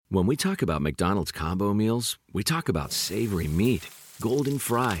When we talk about McDonald's combo meals, we talk about savory meat, golden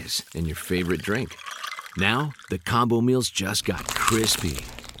fries, and your favorite drink. Now, the combo meals just got crispy,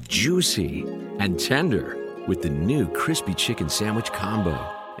 juicy, and tender with the new Crispy Chicken Sandwich Combo.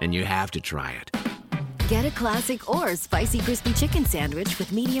 And you have to try it. Get a classic or spicy crispy chicken sandwich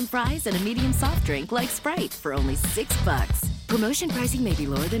with medium fries and a medium soft drink like Sprite for only $6. Promotion pricing may be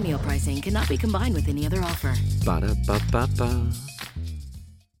lower than meal pricing. Cannot be combined with any other offer. Ba-da-ba-ba-ba.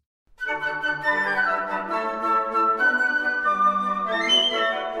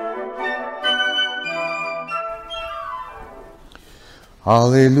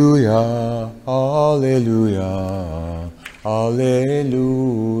 Hallelujah, hallelujah, hallelujah.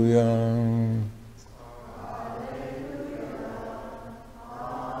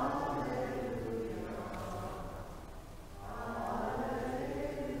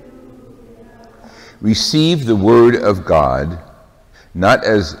 Receive the word of God, not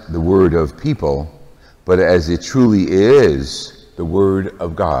as the word of people, but as it truly is, the word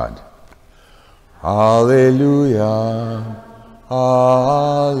of God. Hallelujah.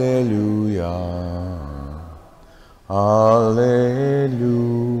 Hallelujah. Hallelujah.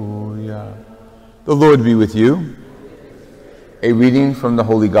 The Lord be with you. A reading from the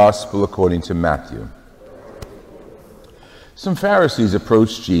Holy Gospel according to Matthew. Some Pharisees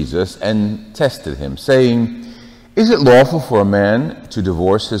approached Jesus and tested him, saying, "Is it lawful for a man to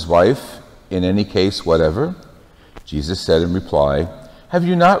divorce his wife in any case whatever?" Jesus said in reply, "Have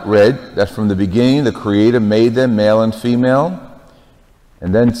you not read that from the beginning the Creator made them male and female?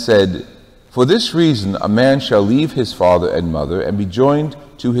 And then said, for this reason a man shall leave his father and mother and be joined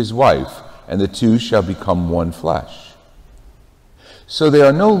to his wife, and the two shall become one flesh. So they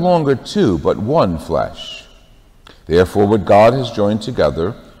are no longer two, but one flesh. Therefore what God has joined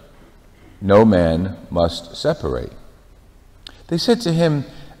together, no man must separate." They said to him,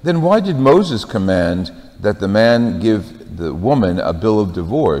 "Then why did Moses command that the man give the woman a bill of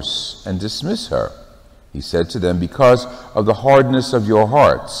divorce and dismiss her?" He said to them, "Because of the hardness of your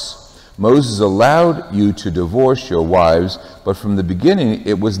hearts. Moses allowed you to divorce your wives, but from the beginning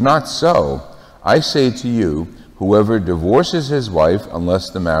it was not so. I say to you, whoever divorces his wife, unless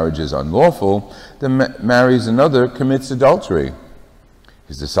the marriage is unlawful, then marries another, commits adultery."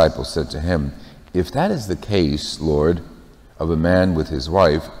 His disciples said to him, "If that is the case, Lord, of a man with his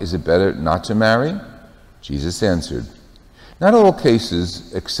wife, is it better not to marry?" Jesus answered, Not all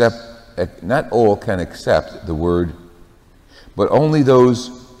can accept the word, but only those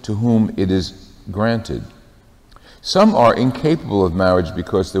to whom it is granted. Some are incapable of marriage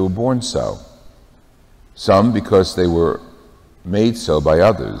because they were born so. Some because they were made so by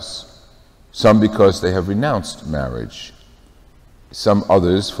others. Some because they have renounced marriage. Some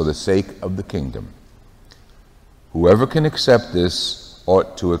others for the sake of the kingdom. Whoever can accept this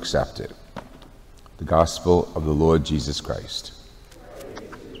ought to accept it. The Gospel of the Lord Jesus Christ.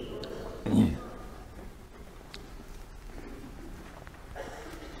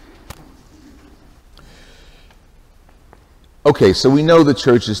 Okay, so we know the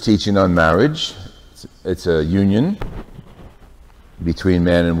church is teaching on marriage. It's a union between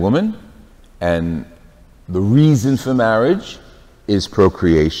man and woman, and the reason for marriage is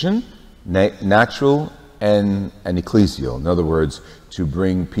procreation, natural and ecclesial. In other words, to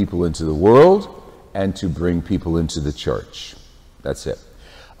bring people into the world and to bring people into the church. That's it.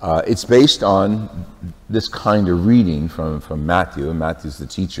 It's based on this kind of reading from Matthew, and Matthew's the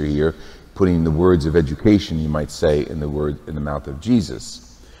teacher here, putting the words of education, you might say, in the mouth of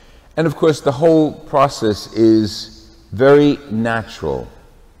Jesus. And of course, the whole process is very natural.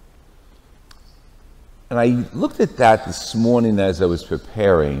 And I looked at that this morning as I was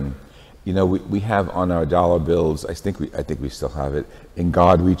preparing. You know, we have on our dollar bills, I think we still have it, "In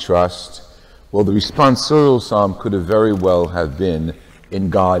God We Trust." Well, the responsorial psalm could have very well have been, "In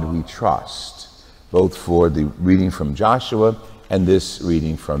God We Trust," both for the reading from Joshua and this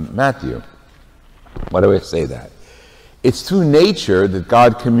reading from Matthew. Why do I say that? It's through nature that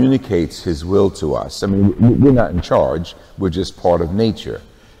God communicates his will to us. I mean, we're not in charge, we're just part of nature.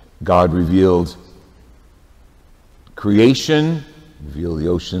 God revealed creation, revealed the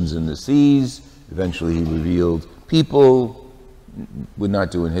oceans and the seas, eventually he revealed people. We're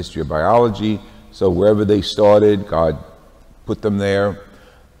not doing history or biology, so wherever they started, God put them there.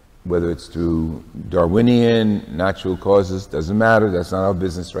 Whether it's through Darwinian, natural causes, doesn't matter, that's not our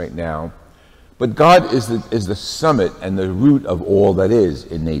business right now. But God is the summit and the root of all that is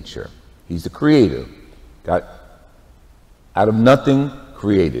in nature. He's the creator. God, out of nothing,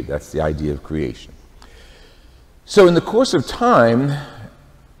 created. That's the idea of creation. So in the course of time,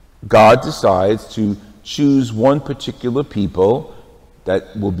 God decides to choose one particular people,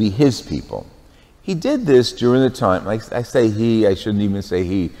 that will be his people. He did this during the time, like I say he, I shouldn't even say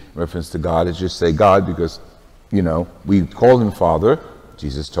he in reference to God, I just say God because, we call him Father,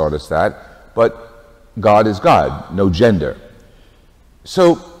 Jesus taught us that, but God is God, no gender.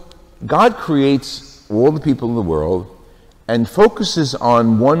 So God creates all the people in the world and focuses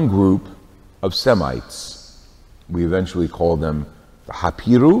on one group of Semites. We eventually call them the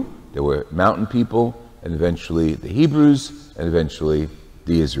Hapiru, they were mountain people, and eventually the Hebrews, and eventually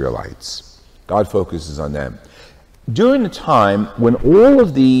the Israelites. God focuses on them. During the time when all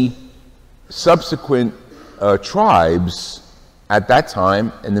of the subsequent tribes at that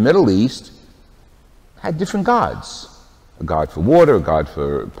time in the Middle East had different gods. A god for water, a god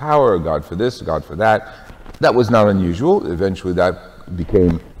for power, a god for this, a god for that. That was not unusual. Eventually that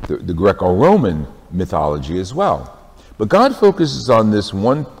became the Greco-Roman mythology as well. But God focuses on this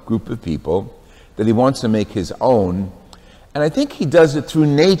one group of people that he wants to make his own. And I think he does it through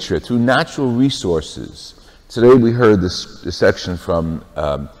nature, through natural resources. Today we heard this section from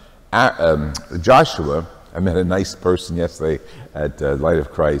Joshua. I met a nice person yesterday at Light of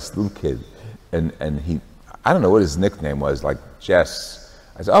Christ, little kid. And he, I don't know what his nickname was, like Jess.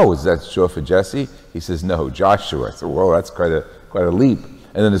 I said, oh, is that short for Jesse? He says, no, Joshua. I said, whoa, that's quite a leap.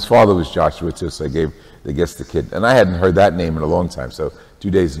 And then his father was Joshua too, so they guessed the kid. And I hadn't heard that name in a long time, so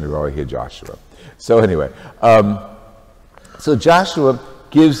 2 days in a row I hear Joshua. So anyway, so Joshua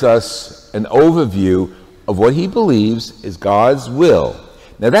gives us an overview of what he believes is God's will.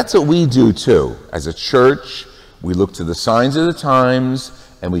 Now that's what we do too. As a church, we look to the signs of the times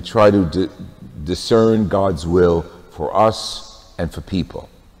and we try to discern God's will for us and for people.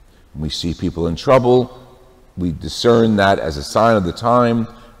 When we see people in trouble, we discern that as a sign of the time.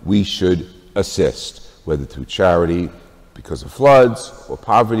 We should assist, whether through charity, because of floods, or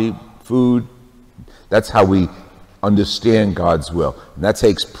poverty, food. That's how we understand God's will. And that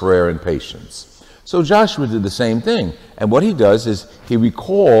takes prayer and patience. So Joshua did the same thing. And what he does is he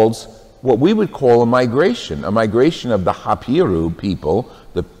recalls what we would call a migration of the Hapiru people.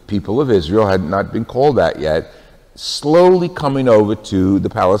 The people of Israel had not been called that yet, slowly coming over to the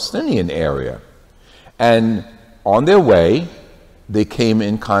Palestinian area. And on their way, they came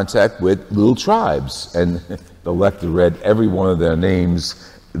in contact with little tribes. And the lector read every one of their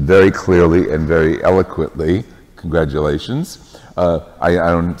names very clearly and very eloquently. Congratulations. I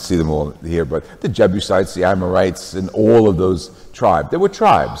don't see them all here, but the Jebusites, the Amorites, and all of those tribes. There were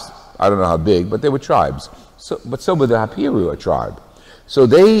tribes. I don't know how big, but there were tribes. But so were the Hapiru, a tribe. So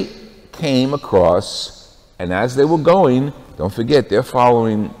they came across, and as they were going, don't forget, they're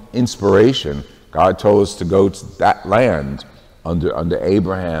following inspiration. God told us to go to that land under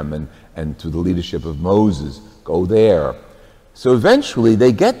Abraham and through the leadership of Moses. Go there. So eventually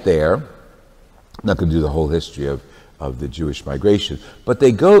they get there. I'm not going to do the whole history of the Jewish migration, but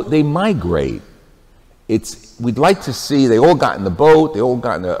they migrate. We'd like to see, they all got in the boat, they all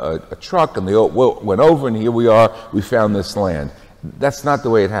got in a truck, and they all went over, and here we are, we found this land. That's not the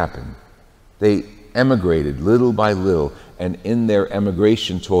way it happened. They emigrated little by little, and in their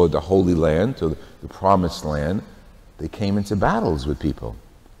emigration toward the Holy Land, to the Promised Land, they came into battles with people.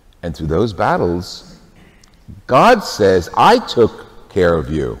 And through those battles, God says, I took care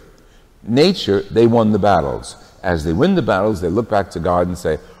of you. Nature, they won the battles. As they win the battles, they look back to God and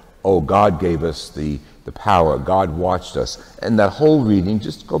say, oh, God gave us the power. God watched us. And that whole reading,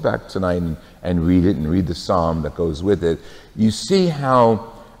 just go back tonight and read it and read the psalm that goes with it. You see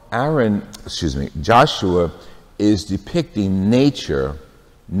how Joshua is depicting nature,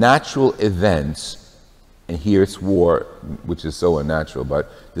 natural events, and here it's war, which is so unnatural, but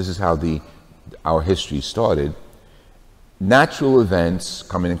this is how our history started. Natural events,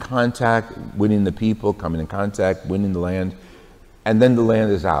 coming in contact, winning the people, coming in contact, winning the land, and then the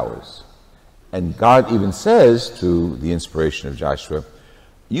land is ours. And God even says, through the inspiration of Joshua,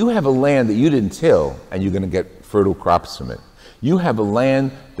 you have a land that you didn't till, and you're going to get fertile crops from it. You have a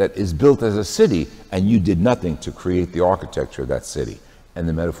land that is built as a city, and you did nothing to create the architecture of that city. And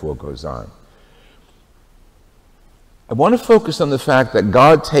the metaphor goes on. I want to focus on the fact that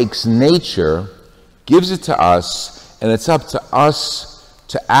God takes nature, gives it to us, and it's up to us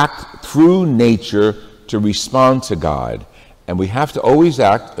to act through nature to respond to God. And we have to always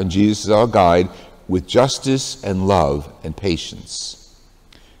act, and Jesus is our guide, with justice and love and patience.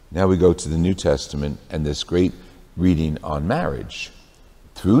 Now we go to the New Testament and this great reading on marriage.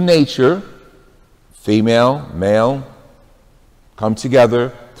 Through nature, female, male, come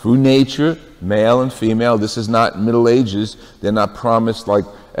together. Through nature, male and female. This is not Middle Ages. They're not promised like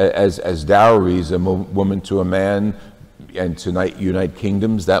as dowries, a woman to a man and to unite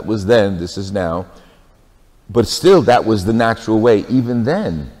kingdoms. That was then. This is now. But still, that was the natural way, even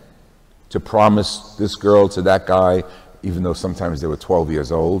then, to promise this girl to that guy, even though sometimes they were 12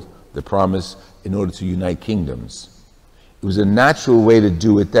 years old, the promise in order to unite kingdoms. It was a natural way to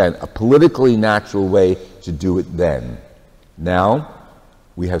do it then, a politically natural way to do it then. Now,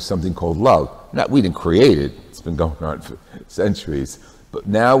 we have something called love. We didn't create it, it's been going on for centuries. But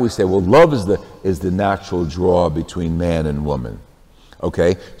now we say, well, love is the natural draw between man and woman.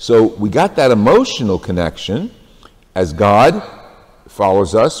 Okay, so we got that emotional connection. As God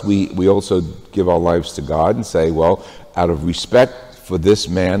follows us, we also give our lives to God and say, well, out of respect for this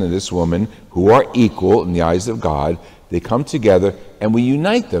man and this woman who are equal in the eyes of God, they come together and we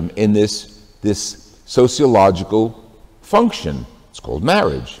unite them in this sociological function. It's called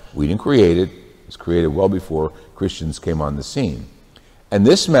marriage. We didn't create it. It was created well before Christians came on the scene. And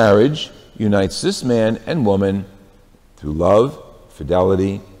this marriage unites this man and woman through love,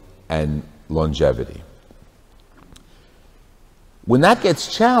 fidelity, and longevity. When that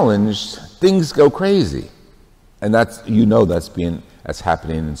gets challenged, things go crazy. And that's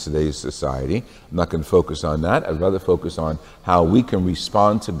happening in today's society. I'm not going to focus on that. I'd rather focus on how we can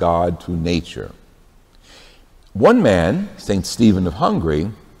respond to God through nature. One man, St. Stephen of Hungary,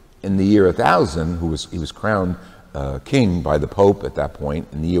 in the year 1000, he was crowned king by the Pope at that point,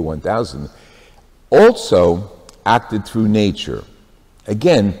 in the year 1000, also acted through nature.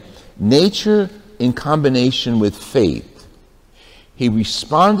 Again, nature in combination with faith. He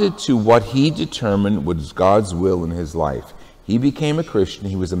responded to what he determined was God's will in his life. He became a Christian.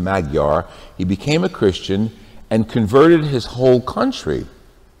 He was a Magyar. He became a Christian and converted his whole country.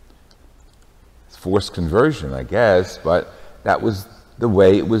 Forced conversion, I guess, but that was the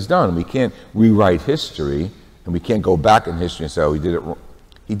way it was done. We can't rewrite history, and we can't go back in history and say, oh, he did it wrong.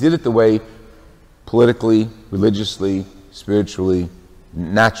 He did it the way, politically, religiously, spiritually,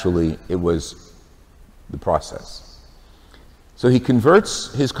 naturally, it was the process. So he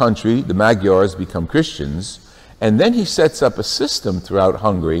converts his country, the Magyars become Christians, and then he sets up a system throughout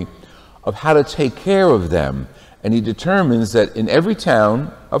Hungary of how to take care of them. And he determines that in every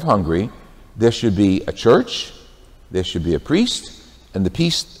town of Hungary, there should be a church, there should be a priest, and the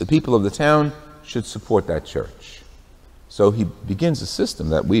people of the town should support that church. So he begins a system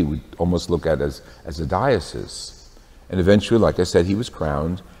that we would almost look at as a diocese. And eventually, like I said, he was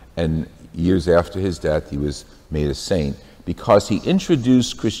crowned, and years after his death, he was made a saint because he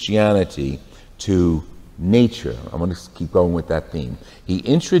introduced Christianity to nature. I'm going to keep going with that theme. He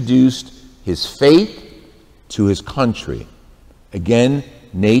introduced his faith to his country. Again,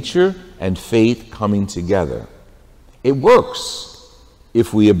 nature and faith coming together. It works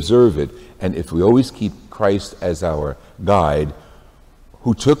if we observe it, and if we always keep Christ as our guide,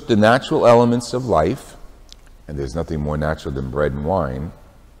 who took the natural elements of life, and there's nothing more natural than bread and wine,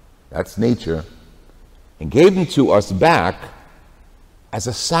 that's nature, and gave them to us back as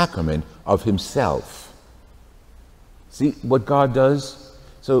a sacrament of himself. See what God does?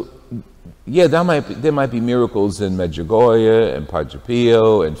 So, yeah, there might be miracles in Medjugorje and Padre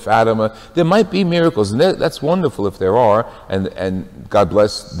Pio and Fatima. There might be miracles, and that's wonderful if there are, and God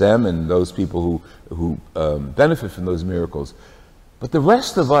bless them and those people who benefit from those miracles. But the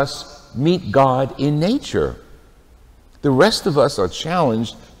rest of us meet God in nature. The rest of us are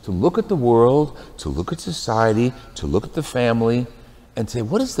challenged to look at the world, to look at society, to look at the family, and say,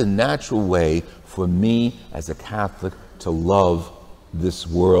 what is the natural way for me as a Catholic to love this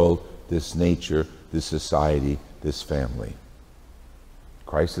world, this nature, this society, this family?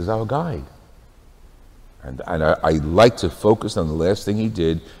 Christ is our guide. And I like to focus on the last thing he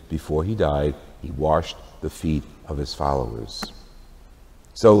did before he died. He washed the feet of his followers.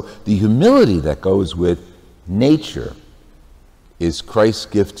 So the humility that goes with nature is Christ's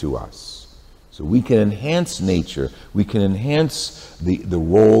gift to us. So we can enhance nature. We can enhance the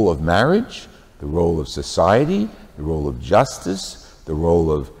role of marriage, the role of society, the role of justice, the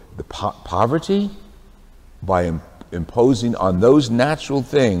role of the poverty, by imposing on those natural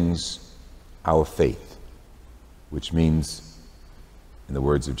things our faith, which means, in the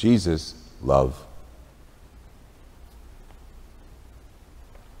words of Jesus, love.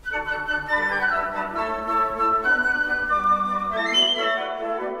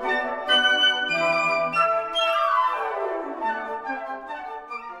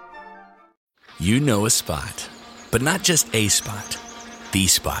 You know a spot, but not just a spot, the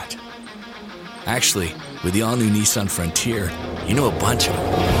spot. Actually, with the all-new Nissan Frontier, you know a bunch of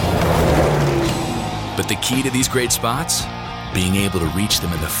them. But the key to these great spots? Being able to reach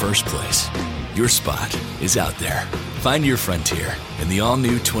them in the first place. Your spot is out there. Find your Frontier in the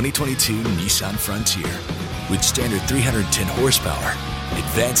all-new 2022 Nissan Frontier. With standard 310 horsepower,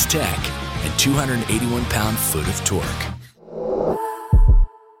 advanced tech, and 281-pound foot of torque.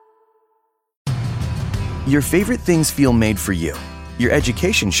 Your favorite things feel made for you. Your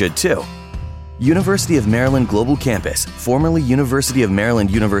education should too. University of Maryland Global Campus, formerly University of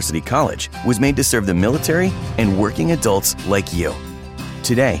Maryland University College, was made to serve the military and working adults like you.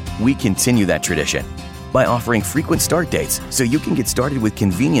 Today, we continue that tradition by offering frequent start dates so you can get started with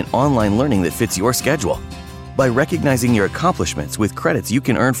convenient online learning that fits your schedule, by recognizing your accomplishments with credits you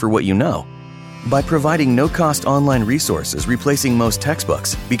can earn for what you know, by providing no-cost online resources replacing most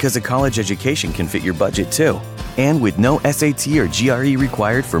textbooks because a college education can fit your budget too, and with no SAT or GRE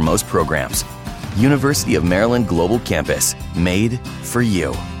required for most programs. University of Maryland Global Campus, made for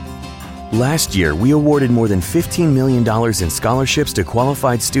you. Last year, we awarded more than $15 million in scholarships to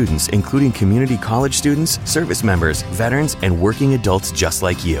qualified students, including community college students, service members, veterans, and working adults just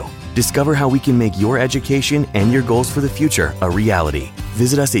like you. Discover how we can make your education and your goals for the future a reality.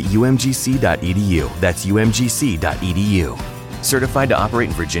 Visit us at umgc.edu. That's umgc.edu. Certified to operate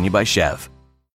in Virginia by Chev.